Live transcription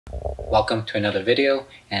Welcome to another video,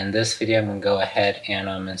 and in this video I'm going to go ahead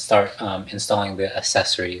and start installing the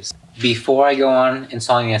accessories. Before I go on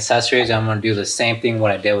installing the accessories, I'm going to do the same thing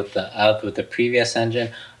what I did with the previous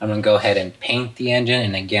engine. I'm going to go ahead and paint the engine,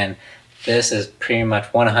 and again, this is pretty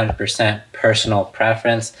much 100% personal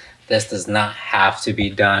preference. This does not have to be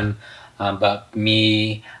done, but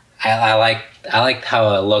me, I like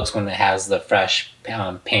how it looks when it has the fresh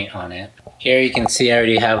paint on it. Here you can see I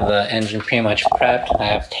already have the engine pretty much prepped. I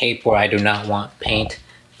have tape where I do not want paint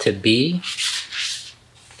to be.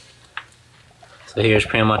 So here's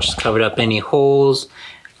pretty much just covered up any holes,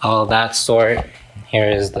 all that sort. Here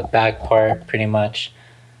is the back part, pretty much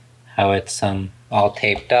how it's all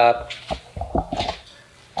taped up.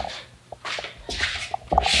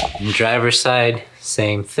 And driver's side,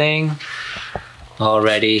 same thing, all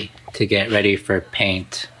ready to get ready for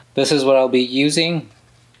paint. This is what I'll be using.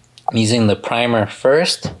 I'm using the primer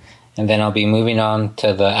first, and then I'll be moving on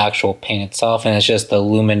to the actual paint itself, and it's just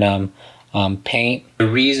aluminum paint. The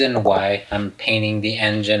reason why I'm painting the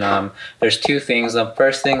engine, there's two things. The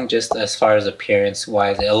first thing, just as far as appearance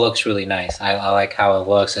wise, it looks really nice. I like how it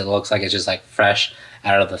looks. It looks like it's just like fresh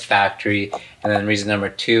out of the factory. And then reason number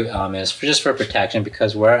two is just for protection,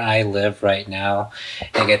 because where I live right now,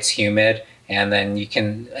 it gets humid, and then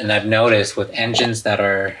I've noticed with engines that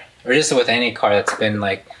are, or just with any car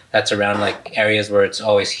that's around like areas where it's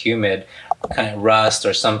always humid, kind of rust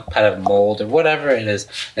or some kind of mold or whatever it is,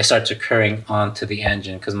 it starts occurring onto the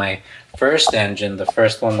engine. Because my first engine, the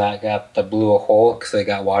first one that blew a hole because it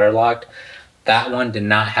got waterlogged, that one did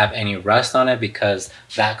not have any rust on it because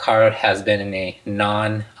that car has been in a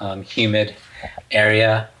non-humid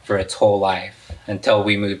area for its whole life until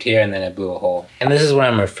we moved here, and then it blew a hole. And this is what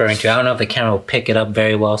I'm referring to. I don't know if the camera will pick it up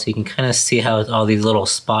very well, so you can kind of see how it's all these little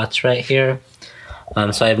spots right here.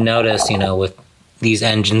 So I've noticed, with these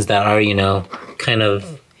engines that are, kind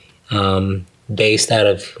of based out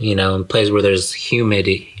of, in places where there's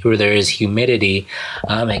humidity,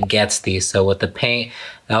 it gets these. So with the paint,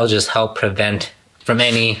 that'll just help prevent from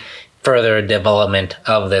any further development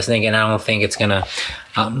of this. And again, I don't think it's gonna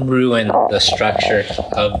ruin the structure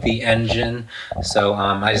of the engine. So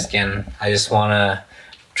I just want to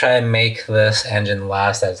try to make this engine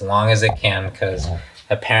last as long as it can, because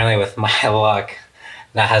apparently with my luck,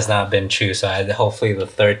 that has not been true. So hopefully the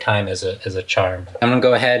third time is a charm. I'm gonna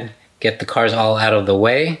go ahead, get the cars all out of the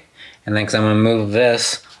way, and then because I'm gonna move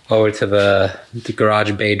this over to the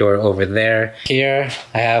garage bay door over there. Here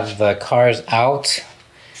I have the cars out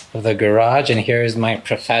of the garage, and here's my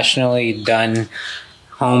professionally done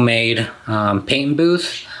homemade paint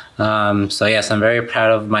booth. So yes, I'm very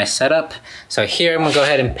proud of my setup. So here I'm gonna go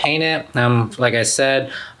ahead and paint it. Like I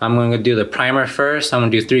said, I'm gonna do the primer first. I'm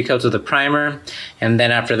gonna do 3 coats of the primer, and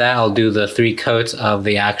then after that I'll do the 3 coats of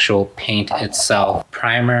the actual paint itself.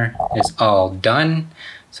 Primer is all done.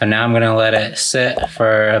 So now I'm gonna let it sit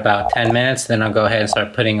for about 10 minutes, then I'll go ahead and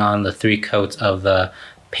start putting on the 3 coats of the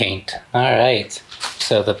paint. All right,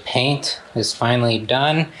 so the paint is finally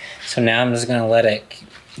done. So now I'm just gonna let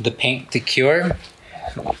the paint to cure.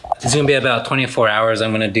 It's gonna be about 24 hours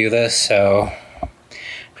I'm gonna do this, so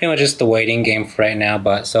pretty much just the waiting game for right now,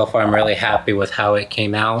 but so far I'm really happy with how it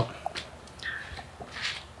came out.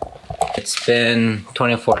 It's been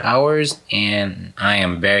 24 hours and I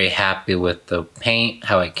am very happy with the paint,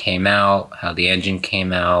 how it came out, how the engine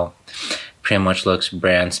came out. Pretty much looks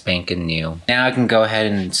brand spanking new. Now I can go ahead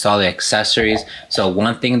and install the accessories. So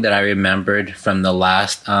one thing that I remembered from the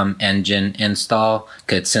last engine install,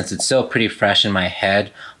 since it's still pretty fresh in my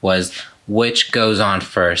head, was which goes on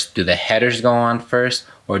first. Do the headers go on first,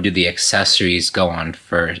 or do the accessories go on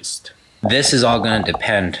first? This is all going to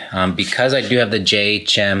depend. Because I do have the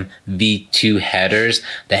JHM V2 headers,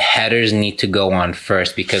 the headers need to go on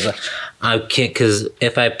first, because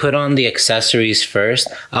if I put on the accessories first,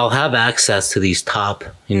 I'll have access to these top,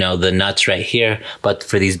 the nuts right here, but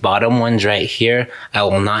for these bottom ones right here, I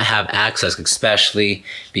will not have access, especially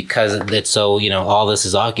because it's so, all this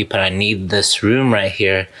is occupied. I need this room right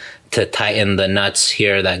here to tighten the nuts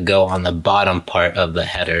here that go on the bottom part of the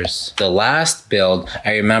headers. The last build,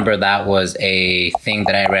 I remember that was a thing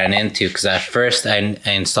that I ran into, because at first I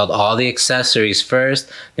installed all the accessories first,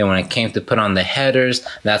 then when I came to put on the headers,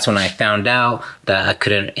 that's when I found out that I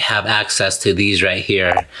couldn't have access to these right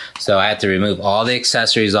here. So I had to remove all the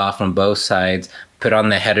accessories off from both sides, put on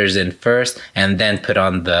the headers in first, and then put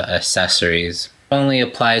on the accessories. Only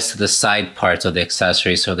applies to the side parts of the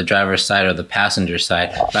accessory, so the driver's side or the passenger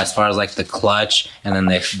side. But as far as like the clutch and then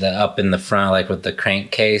the up in the front, like with the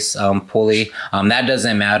crankcase pulley, that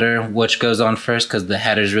doesn't matter which goes on first, because the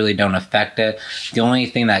headers really don't affect it. The only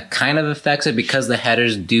thing that kind of affects it, because the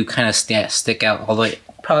headers do kind of stick out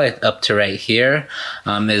probably up to right here,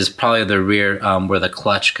 is probably the rear where the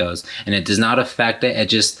clutch goes. And it does not affect it. It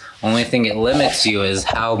just, only thing it limits you is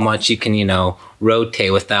how much you can, you know,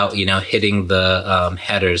 rotate without, you know, hitting the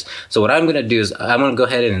headers. So what I'm gonna do is I'm gonna go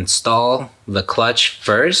ahead and install the clutch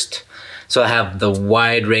first. So I have the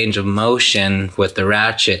wide range of motion with the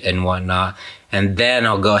ratchet and whatnot. And then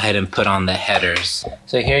I'll go ahead and put on the headers.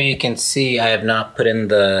 So here you can see I have not put in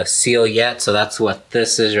the seal yet. So that's what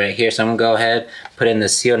this is right here. So I'm gonna go ahead, put in the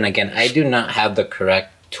seal. And again, I do not have the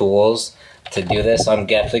correct tools to do this. So I'm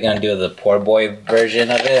definitely gonna do the poor boy version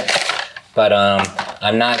of it. But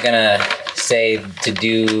I'm not gonna say to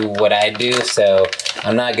do what I do. So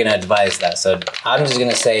I'm not gonna advise that. So I'm just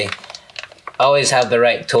gonna say, always have the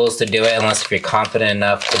right tools to do it, unless if you're confident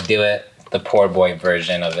enough to do it the poor boy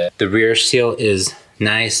version of it. The rear seal is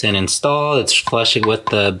nice and installed. It's flush with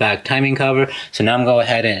the back timing cover. So now I'm going to go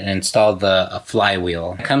ahead and install the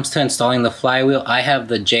flywheel. When it comes to installing the flywheel, I have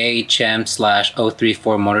the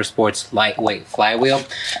JHM/034 Motorsports lightweight flywheel.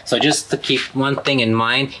 So just to keep one thing in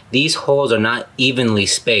mind, these holes are not evenly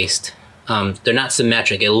spaced. They're not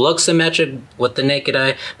symmetric. It looks symmetric with the naked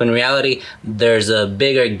eye, but in reality, there's a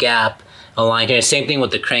bigger gap aligned here. Same thing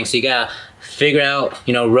with the crank. So you gotta figure out,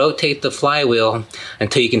 you know, rotate the flywheel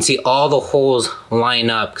until you can see all the holes line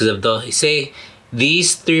up. Because if the, say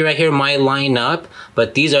these three right here might line up,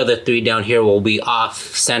 but these other three down here will be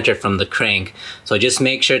off center from the crank. So just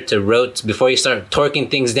make sure to rotate, before you start torquing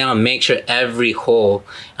things down, make sure every hole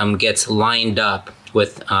gets lined up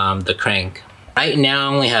with the crank. Right now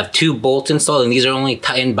I only have 2 bolts installed, and these are only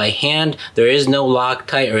tightened by hand. There is no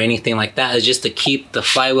Loctite or anything like that. It's just to keep the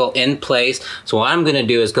flywheel in place. So what I'm gonna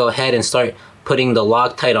do is go ahead and start putting the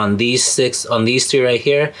Loctite on these 3 right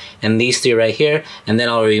here, and these 3 right here, and then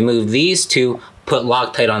I'll remove these 2, put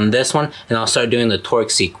Loctite on this one, and I'll start doing the torque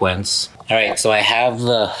sequence. All right, so I have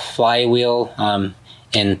the flywheel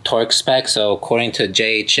in torque specs. So according to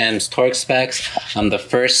JHM's torque specs, the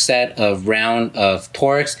first set of round of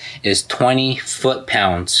torques is 20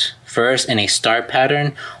 foot-pounds first in a start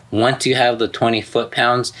pattern. Once you have the 20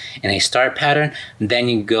 foot-pounds in a start pattern, then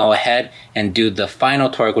you go ahead and do the final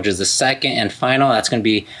torque, which is the second and final. That's going to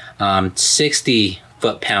be 60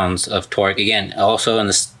 foot-pounds of torque, again also in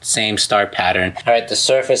the same start pattern. All right, the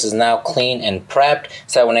surface is now clean and prepped.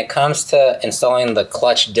 So when it comes to installing the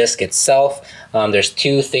clutch disc itself, there's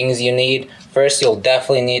 2 things you need. First, you'll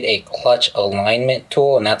definitely need a clutch alignment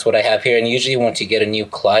tool, and that's what I have here. And usually once you get a new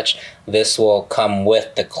clutch, this will come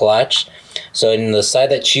with the clutch. So in the side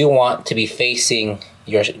that you want to be facing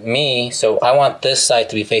me, so I want this side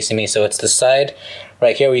to be facing me, so it's the side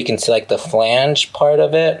right here where you can select the flange part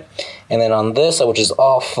of it, and then on this, which is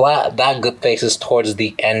all flat, that faces towards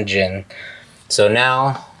the engine. So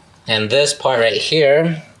now, and this part right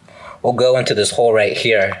here will go into this hole right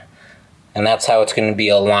here, and that's how it's going to be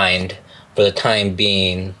aligned for the time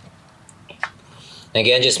being.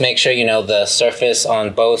 Again, just make sure, you know, the surface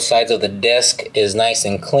on both sides of the disc is nice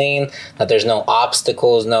and clean, that there's no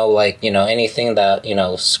obstacles, no, like, you know, anything that, you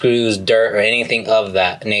know, screws, dirt, or anything of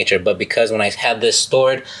that nature. But because when I had this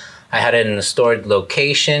stored, I had it in a stored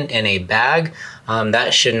location in a bag,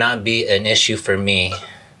 that should not be an issue for me.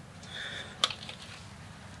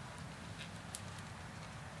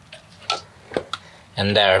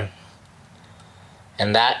 And there.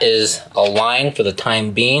 And that is aligned for the time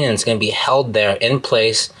being, and it's going to be held there in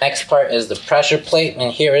place. Next part is the pressure plate,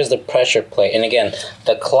 and here is the pressure plate. And again,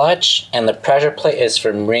 the clutch and the pressure plate is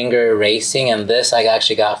from Ringer Racing, and this I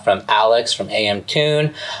actually got from Alex from AM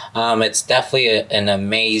Tune. It's definitely an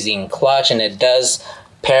amazing clutch, and it does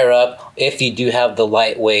pair up, if you do have the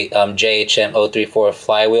lightweight JHM 034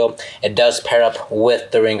 flywheel, it does pair up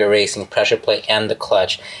with the Ringer Racing pressure plate and the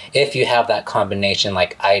clutch, if you have that combination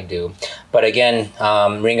like I do. But again,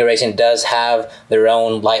 Ringer Racing does have their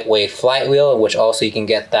own lightweight flywheel, which also you can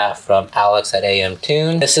get that from Alex at AM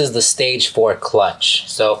Tune. This is the stage 4 clutch.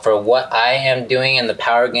 So for what I am doing in the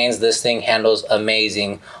power gains, this thing handles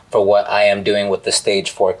amazing for what I am doing with the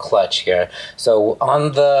stage 4 clutch here. So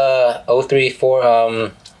on the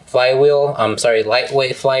 034 flywheel,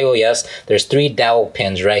 lightweight flywheel, yes, there's 3 dowel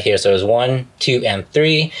pins right here. So there's 1, 2, and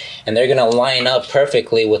 3, and they're gonna line up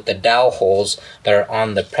perfectly with the dowel holes that are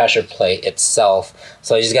on the pressure plate itself.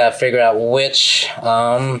 So you just gotta figure out which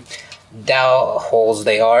dowel holes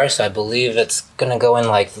they are. So I believe it's gonna go in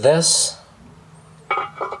like this.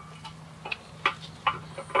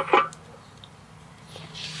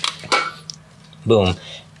 Boom.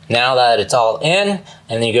 Now that it's all in, and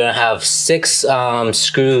then you're gonna have 6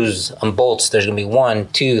 screws and bolts. There's gonna be 1,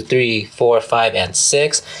 2, 3, 4, 5, and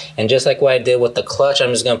 6. And just like what I did with the clutch, I'm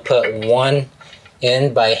just gonna put 1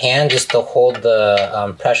 in by hand just to hold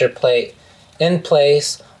the pressure plate in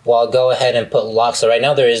place while I'll go ahead and put locks. So right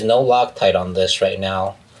now there is no Loctite on this right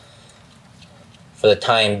now for the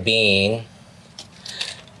time being.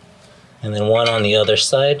 And then one on the other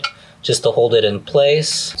side just to hold it in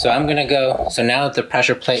place. So I'm gonna go, so now that the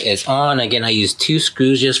pressure plate is on, again I use 2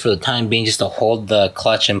 screws just for the time being just to hold the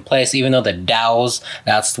clutch in place, even though the dowels,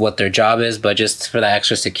 that's what their job is, but just for the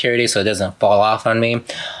extra security so it doesn't fall off on me.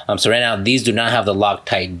 So right now these do not have the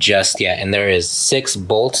Loctite just yet, and there is 6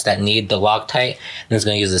 bolts that need the Loctite, and it's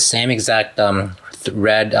gonna use the same exact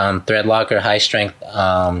red thread locker, high strength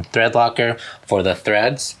thread locker for the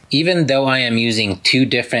threads. Even though I am using 2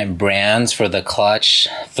 different brands for the clutch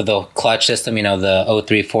system, you know, the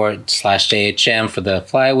 034/JHM for the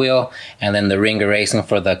flywheel, and then the Ringer Racing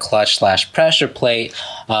for the clutch/pressure plate,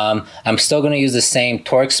 I'm still going to use the same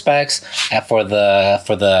torque specs for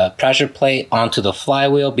the pressure plate onto the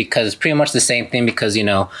flywheel, because it's pretty much the same thing, because, you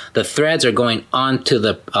know, the threads are going onto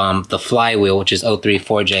the flywheel, which is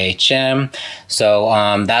 034/JHM.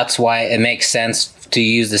 So that's why it makes sense to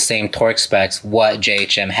use the same torque specs what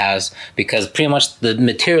JHM has, because pretty much the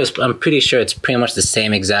materials, I'm pretty sure it's pretty much the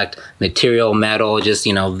same exact material, metal, just,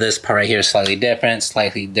 you know, this part right here is slightly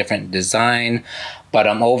different design, but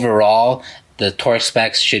overall the torque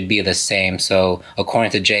specs should be the same. So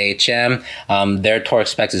according to JHM, their torque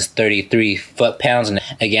specs is 33 foot-pounds, and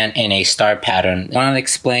again in a star pattern. I want to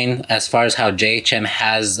explain as far as how JHM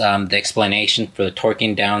has the explanation for the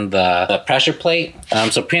torquing down the pressure plate.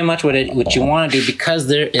 So pretty much what you want to do, because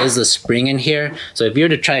there is a spring in here, so if you were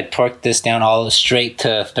to try to torque this down all straight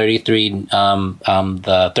to 33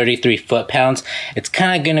 foot-pounds, it's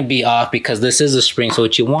kind of going to be off because this is a spring. So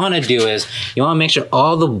what you want to do is you want to make sure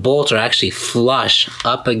all the bolts are actually flush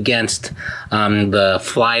up against the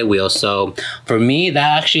flywheel. So for me,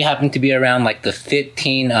 that actually happened to be around like the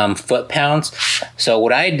 15 foot-pounds. So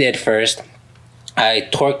what I did first, I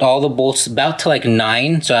torqued all the bolts about to like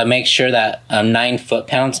 9, so I make sure that 9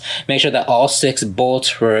 foot-pounds, make sure that all 6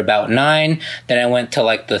 bolts were about 9. Then I went to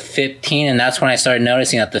like the 15, and that's when I started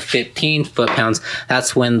noticing that the 15 foot-pounds,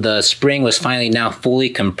 that's when the spring was finally now fully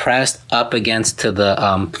compressed up against to the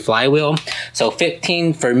flywheel. So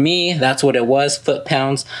 15 for me, that's what it was,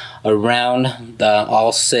 foot-pounds around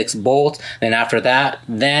all 6 bolts. Then after that,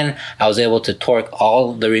 then I was able to torque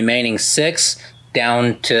all the remaining 6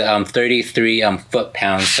 down to 33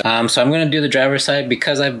 foot-pounds. So I'm going to do the driver's side,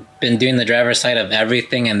 because I've been doing the driver's side of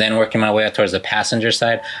everything and then working my way up towards the passenger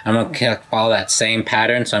side. I'm going to follow that same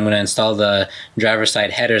pattern. So I'm going to install the driver's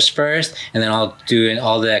side headers first, and then I'll do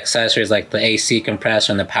all the accessories like the AC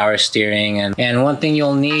compressor and the power steering. And one thing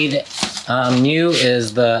you'll need new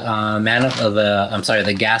is the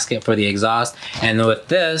the gasket for the exhaust. And with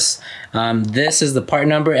this, this is the part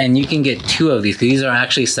number, and you can get 2 of these. These are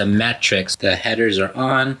actually symmetrics. The headers are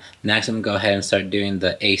on. Next, I'm gonna go ahead and start doing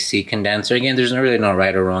the AC condenser. Again, there's really no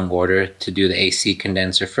right or wrong order to do the AC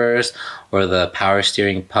condenser first or the power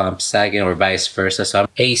steering pump second, or vice versa. So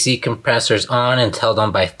AC compressor's on and held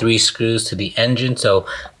on by 3 screws to the engine. So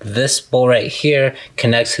this bolt right here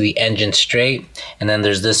connects to the engine straight, and then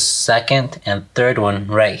there's this second and third one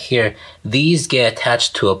right here. These get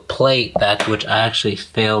attached to a plate, which I actually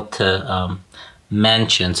failed to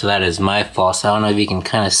mention, so that is my fault. So I don't know if you can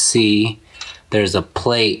kind of see, there's a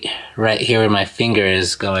plate right here where my finger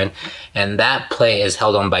is going, and that plate is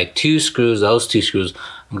held on by 2 screws. Those 2 screws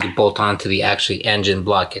bolt onto the actually engine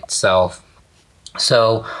block itself.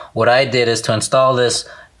 So what I did is, to install this,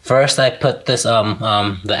 first I put this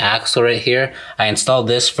the axle right here. I installed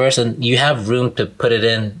this first, and you have room to put it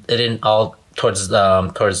in all towards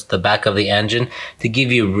the back of the engine to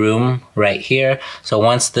give you room right here. So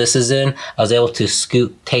once this is in, I was able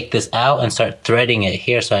to take this out and start threading it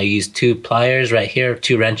here. So I used 2 pliers right here,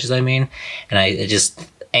 2 wrenches I mean, and I just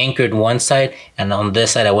anchored one side, and on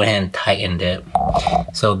this side I went ahead and tightened it.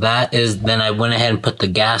 So that is, then I went ahead and put the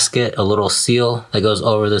gasket, a little seal that goes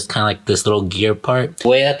over this kind of like this little gear part. The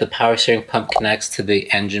way that the power steering pump connects to the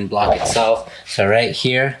engine block itself, so right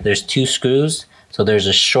here there's 2 screws. So there's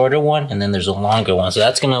a shorter one and then there's a longer one. So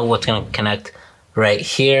that's what's gonna connect right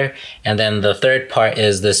here. And then the third part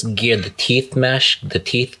is this gear, the teeth mesh, the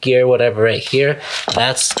teeth gear, whatever right here.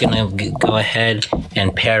 That's gonna go ahead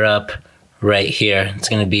and pair up right here. It's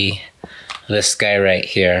gonna be this guy right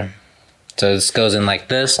here. So this goes in like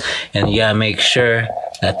this, and you gotta make sure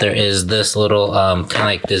that there is this little kind of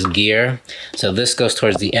like this gear. So this goes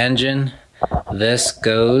towards the engine. This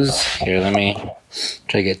goes here, let me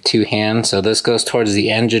try to get 2 hands. So this goes towards the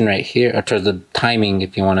engine right here, or towards the timing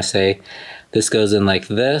if you want to say. This goes in like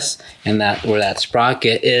this, and that where that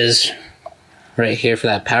sprocket is right here for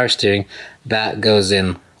that power steering, that goes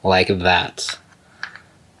in like that.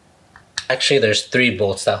 Actually, there's 3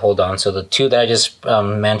 bolts that hold on. So the 2 that I just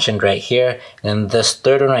mentioned right here, and this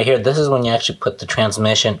 3rd one right here, this is when you actually put the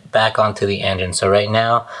transmission back onto the engine. So right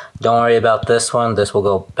now, don't worry about this one. This will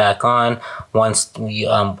go back on once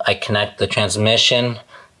I connect the transmission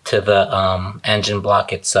to the engine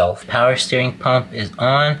block itself. Power steering pump is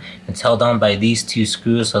on. It's held on by these 2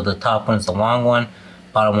 screws. So the top one is the long one,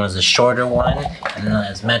 bottom one is the shorter one. And then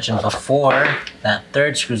as mentioned before, that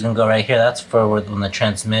 3rd screw is gonna go right here. That's for when the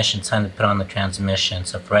transmission, time to put on the transmission.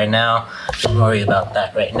 So for right now, don't worry about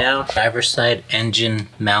that right now. Driver's side engine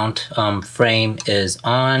mount frame is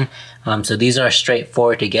on. So these are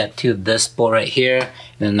straightforward to get to. This bolt right here,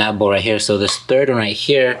 and then that bolt right here. So this 3rd one right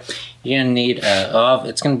here, you're gonna need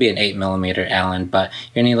it's gonna be an 8mm Allen, but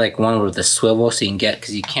you're gonna need like one with the swivel so you can get,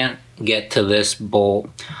 because you can't get to this bolt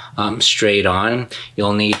straight on.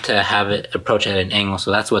 You'll need to have it approach at an angle. So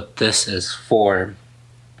that's what this is for.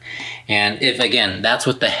 And if again, that's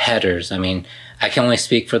what the headers. I mean, I can only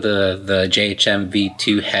speak for the JHM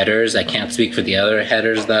V2 headers. I can't speak for the other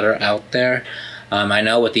headers that are out there. I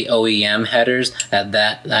know with the OEM headers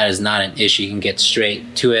that is not an issue. You can get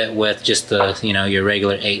straight to it with just the, you know, your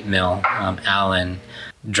regular 8mm Allen.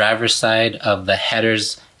 Driver's side of the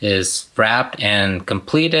headers is wrapped and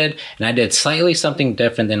completed, and I did slightly something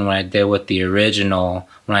different than what I did with the original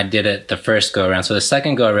when I did it the first go around. So the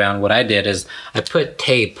second go around, what I did is I put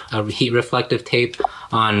tape, a heat reflective tape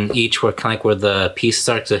on each where kind of like where the pieces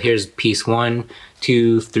are. So here's piece 1,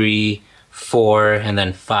 2, 3, 4, and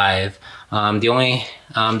then 5.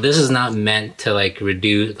 This is not meant to like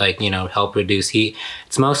reduce, like, you know, help reduce heat.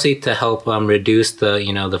 It's mostly to help reduce the,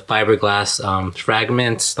 you know, the fiberglass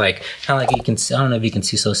fragments, like kind of like you can see, I don't know if you can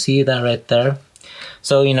see, so see that right there?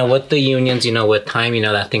 So, you know, with the unions, you know, with time, you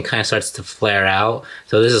know, that thing kind of starts to flare out.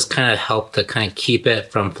 So this is kind of help to kind of keep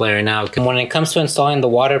it from flaring out. When it comes to installing the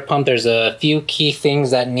water pump, there's a few key things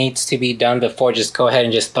that needs to be done before just go ahead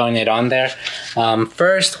and just throwing it on there.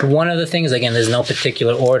 First, one of the things, again, there's no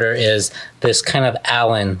particular order, is this kind of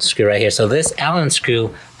Allen screw right here. So this Allen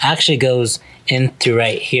screw actually goes into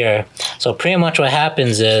right here. So pretty much what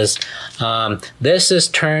happens is this is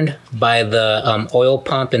turned by the oil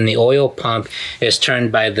pump, and the oil pump is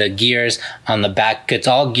turned by the gears on the back. It's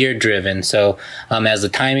all gear driven. So as the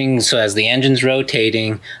timing, so as the engine's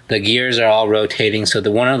rotating, the gears are all rotating. So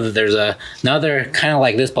there's another kind of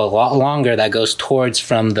like this, but a lot longer, that goes towards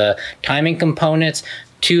from the timing components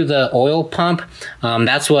to the oil pump.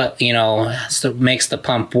 That's what, you know, makes the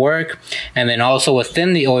pump work. And then also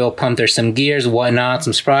within the oil pump, there's some gears, whatnot,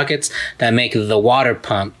 some sprockets that make the water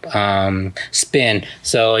pump spin.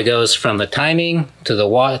 So it goes from the timing to the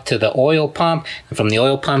oil pump, and from the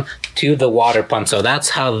oil pump to the water pump. So that's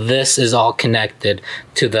how this is all connected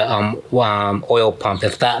to the oil pump,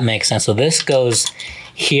 if that makes sense. So this goes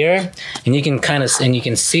here, and you can kind of, and you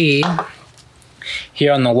can see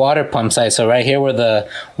here on the water pump side, so right here where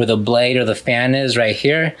the blade or the fan is right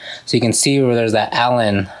here, so you can see where there's that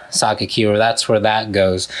Allen socket key, where that's where that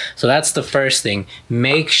goes. So that's the first thing.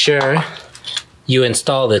 Make sure you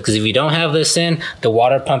install this, because if you don't have this in, the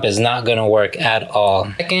water pump is not going to work at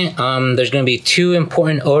all. Second, there's going to be 2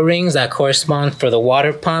 important O-rings that correspond for the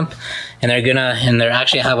water pump, and they're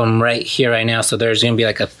actually have them right here right now. So there's going to be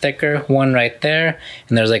like a thicker one right there,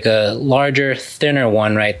 and there's like a larger, thinner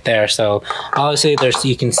one right there. So obviously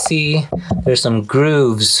you can see there's some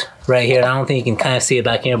grooves right here. I don't think you can kind of see it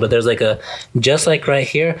back here, but there's like just like right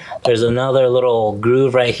here, there's another little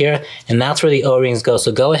groove right here, and that's where the O-rings go.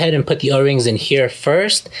 So go ahead and put the O-rings in here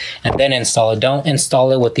first, and then install it. Don't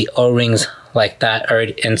install it with the O-rings like that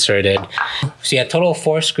already inserted. So you have total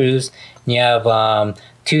 4 screws, and you have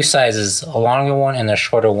 2 sizes, a longer one and a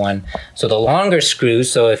shorter one. So the longer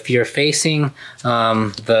screws, so if you're facing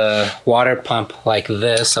the water pump like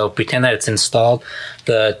this, so pretend that it's installed,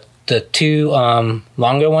 the 2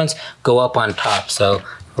 longer ones go up on top. So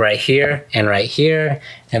right here, and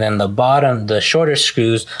then the shorter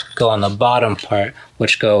screws go on the bottom part,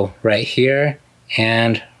 which go right here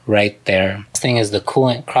and right there. This thing is the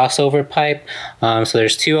coolant crossover pipe. So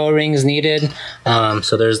there's 2 O-rings needed.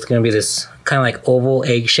 So there's going to be this kind of like oval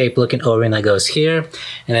egg-shaped looking O-ring that goes here,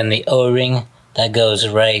 and then the O-ring that goes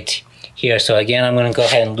right here. So again, I'm going to go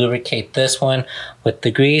ahead and lubricate this one with the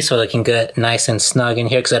grease so it can get nice and snug in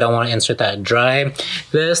here, because I don't want to insert that dry.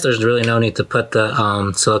 There's really no need to put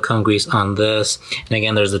the silicone grease on this. And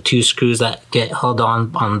again, there's the 2 screws that get held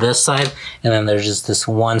on this side, and then there's just this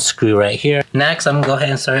 1 screw right here. Next, I'm going to go ahead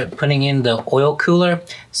and start putting in the oil cooler.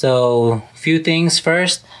 So a few things.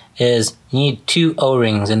 First is you need 2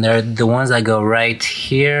 O-rings, and they're the ones that go right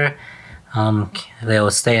here. They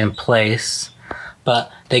will stay in place.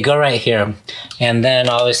 but they go right here. And then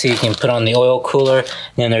obviously you can put on the oil cooler.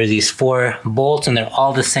 And then there's these 4 bolts, and they're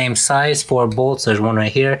all the same size, 4 bolts. There's one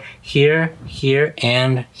right here, here, here,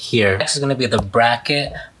 and here. Next is gonna be the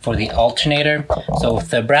bracket for the alternator. So with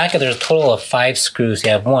the bracket, there's a total of 5 screws.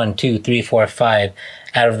 You have 1, 2, 3, 4, 5.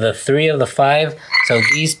 Out of the 3 of the 5, so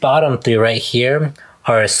these bottom 3 right here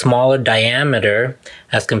are a smaller diameter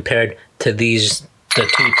as compared to these, the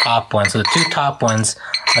 2 top ones. So the 2 top ones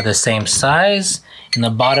are the same size, and the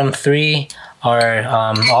bottom 3 are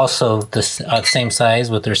also the same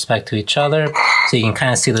size with respect to each other. So you can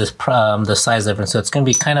kind of see this the size difference. So it's going to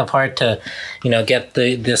be kind of hard to, get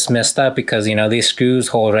this messed up, because these screws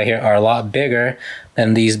holes right here are a lot bigger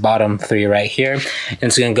than these bottom 3 right here. And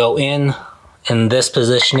it's going to go in this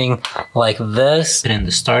positioning like this. And in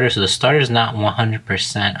the starter, so the starter is not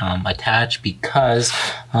 100% attached, because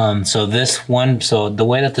so the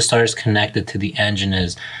way that the starter is connected to the engine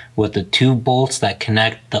is with the 2 bolts that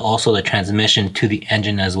connect also the transmission to the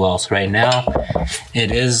engine as well. So right now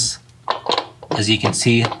it is, as you can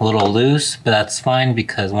see, a little loose, but that's fine,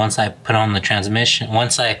 because once I put on the transmission,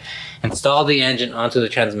 once I install the engine onto the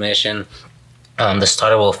transmission, the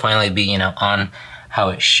starter will finally be on how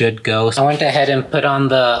it should go. So I went ahead and put on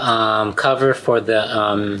the cover for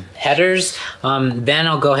the headers. Then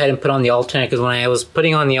I'll go ahead and put on the alternator, because when I was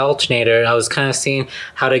putting on the alternator, I was kind of seeing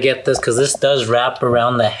how to get this, because this does wrap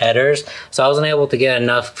around the headers. So I wasn't able to get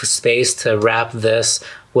enough space to wrap this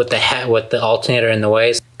with the alternator in the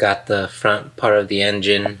way. Got the front part of the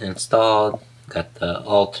engine installed. Got the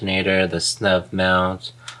alternator, the snub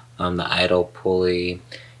mount, the idle pulley,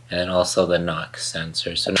 and also the knock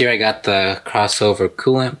sensor. So here I got the crossover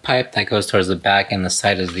coolant pipe that goes towards the back and the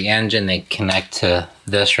side of the engine. They connect to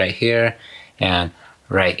this right here and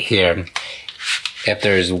right here. If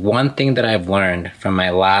there's one thing that I've learned from my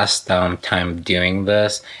last time doing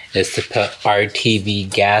this, is to put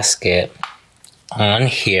RTV gasket on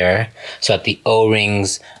here so that the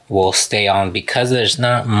O-rings will stay on, because there's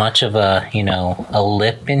not much of a a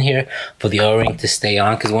lip in here for the O-ring to stay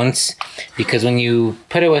on, because when you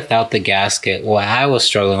put it without the gasket, what I was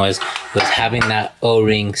struggling was having that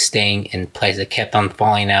O-ring staying in place. It kept on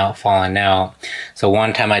falling out. So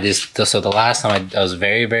one time the last time I was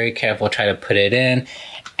very, very careful, try to put it in.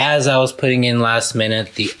 As I was putting in last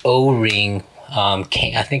minute, the O-ring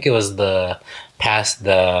came, I think it was past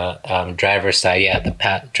the driver's side. Yeah,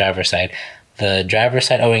 the driver's side. The driver's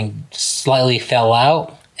side O-ring slightly fell out,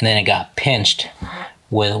 and then it got pinched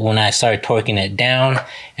when I started torquing it down.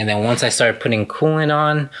 And then once I started putting coolant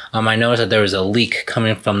on, I noticed that there was a leak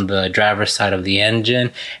coming from the driver's side of the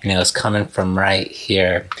engine, and it was coming from right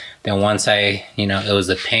here. Then once it was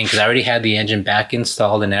a pain, because I already had the engine back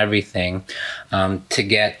installed and everything, to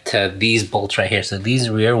get to these bolts right here. So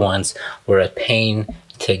these rear ones were a pain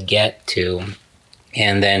to get to.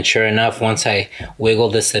 And then sure enough, once I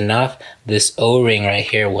wiggled this enough, this O-ring right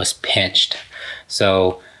here was pinched.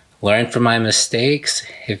 So learn from my mistakes.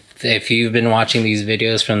 If you've been watching these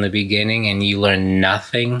videos from the beginning and you learn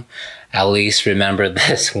nothing, at least remember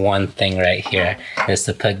this one thing right here, is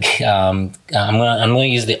to put, I'm gonna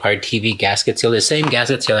use the RTV gasket seal, the same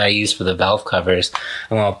gasket seal I use for the valve covers.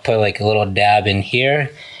 I'm gonna put like a little dab in here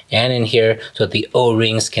and in here so that the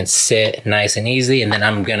O-rings can sit nice and easy. And then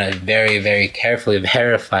I'm gonna very, very carefully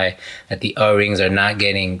verify that the O-rings are not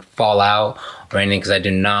fall out or anything, because I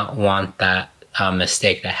do not want that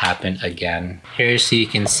mistake to happen again. Here, so you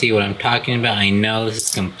can see what I'm talking about. I know this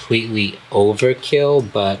is completely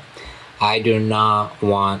overkill, but I do not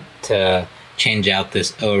want to change out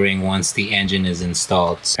this O-ring once the engine is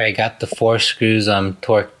installed. So I got the 4 screws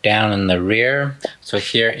torqued down in the rear. So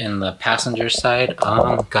here in the passenger side,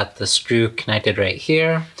 got the screw connected right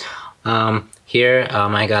here. Here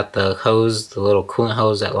I got the hose, the little coolant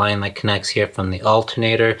hose, that connects here from the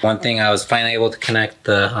alternator. One thing, I was finally able to connect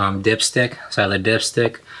the dipstick. So the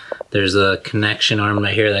dipstick, there's a connection arm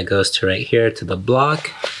right here that goes to right here to the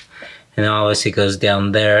block. And then obviously it goes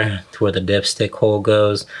down there to where the dipstick hole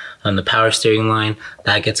goes. On the power steering line,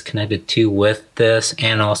 that gets connected to with this,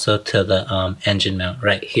 and also to the engine mount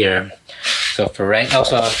right here. So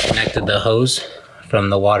also I've connected the hose from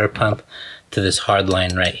the water pump to this hard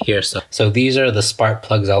line right here. So these are the spark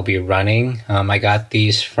plugs I'll be running. I got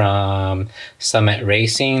these from Summit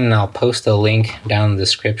Racing, and I'll post a link down in the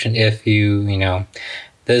description if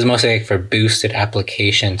this is mostly for boosted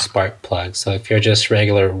application spark plugs. So if you're just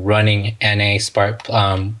regular running NA spark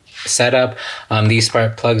setup, these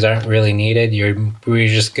spark plugs aren't really needed. You're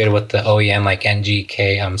just good with the OEM like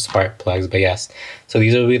NGK spark plugs. But yes, so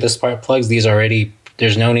these will be the spark plugs.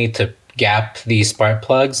 There's no need to gap these spark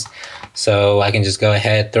plugs. So I can just go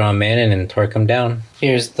ahead, throw them in, and then torque them down.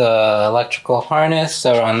 Here's the electrical harness.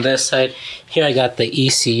 So on this side, here I got the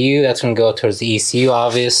ECU. That's gonna go towards the ECU,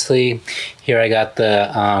 obviously. Here I got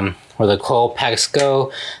the where the coil packs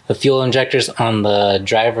go. The fuel injectors on the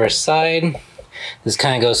driver's side. This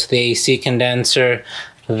kind of goes to the AC condenser.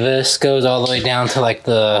 This goes all the way down to like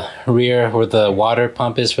the rear where the water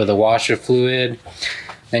pump is for the washer fluid.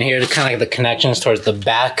 Then here's kind of like the connections towards the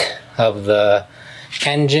back of the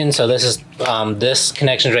engine. So this is this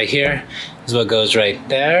connection right here is what goes right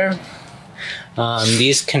there.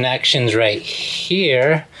 These connections right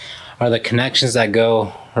here are the connections that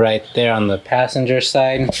go right there on the passenger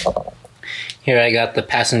side. Here I got the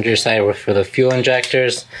passenger side for the fuel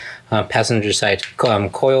injectors, passenger side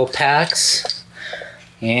coil packs.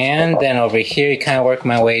 And then over here, you kind of work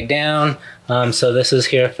my way down. So this is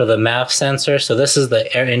here for the MAF sensor. So this is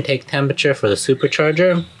the air intake temperature for the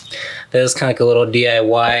supercharger. This is kind of like a little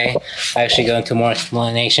DIY. I actually go into more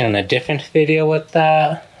explanation in a different video with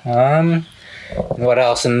that. What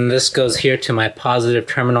else? And this goes here to my positive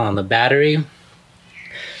terminal on the battery.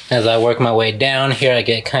 As I work my way down here, I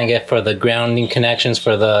kind of get for the grounding connections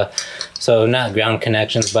for the, so not ground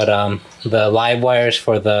connections, but the live wires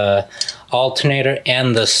for the alternator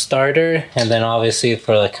and the starter. And then obviously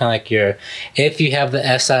for the kind of like your, if you have the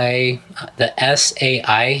SAI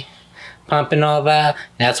pump and all that,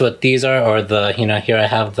 that's what these are. Or the, you know, here I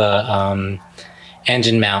have the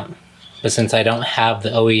engine mount. But since I don't have the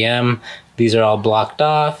OEM, these are all blocked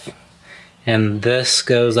off. And this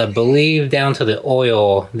goes, I believe, down to the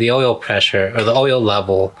oil pressure, or the oil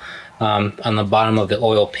level on the bottom of the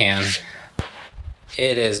oil pan.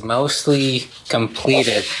 It is mostly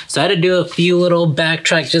completed. So I had to do a few little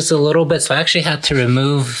backtrack, just a little bit. So I actually had to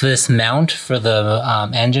remove this mount for the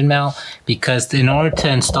engine mount, because in order to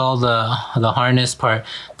install the harness part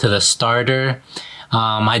to the starter,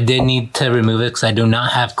 I did need to remove it because I do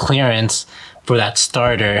not have clearance for that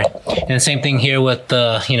starter. And same thing here with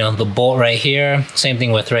the, you know, the bolt right here. Same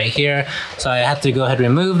thing with right here. So I have to go ahead and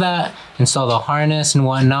remove that, install the harness and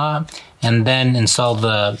whatnot, and then install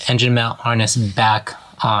the engine mount harness back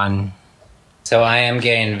on. So I am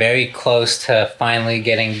getting very close to finally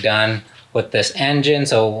getting done with this engine.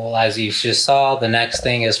 So as you just saw, the next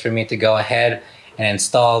thing is for me to go ahead and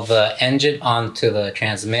install the engine onto the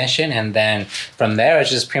transmission, and then from there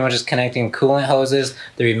it's just pretty much just connecting coolant hoses,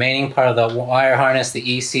 the remaining part of the wire harness,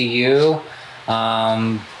 the ECU,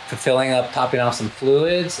 filling up, topping off some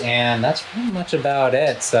fluids, and that's pretty much about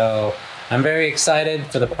it. So I'm very excited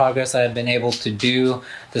for the progress that I've been able to do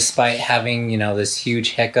despite having, you know, this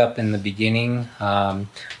huge hiccup in the beginning. But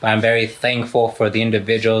I'm very thankful for the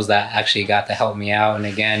individuals that actually got to help me out. And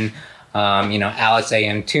again, you know, Alex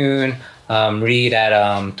AM Tune, Reed at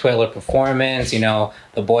Twitler Performance, you know,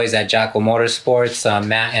 the boys at Jackal Motorsports,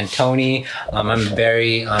 Matt and Tony. I'm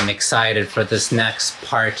very excited for this next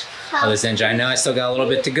part of this engine. I know I still got a little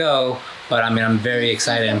bit to go, but I mean, I'm very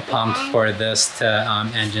excited and pumped for this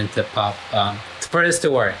to, engine to pop, for this to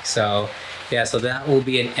work. So yeah, so that will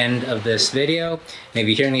be an end of this video. And if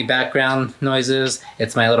you hear any background noises,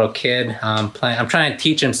 it's my little kid. I'm trying to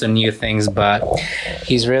teach him some new things, but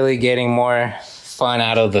he's really getting more fun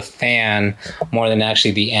out of the fan more than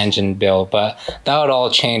actually the engine build. But that would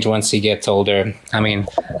all change once he gets older. I mean,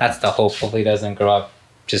 that's the hope. Hopefully he doesn't grow up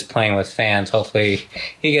just playing with fans. Hopefully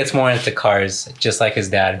he gets more into cars, just like his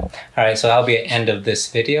dad. All right, so that'll be the end of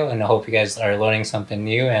this video, and I hope you guys are learning something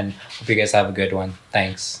new, and hope you guys have a good one.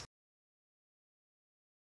 Thanks.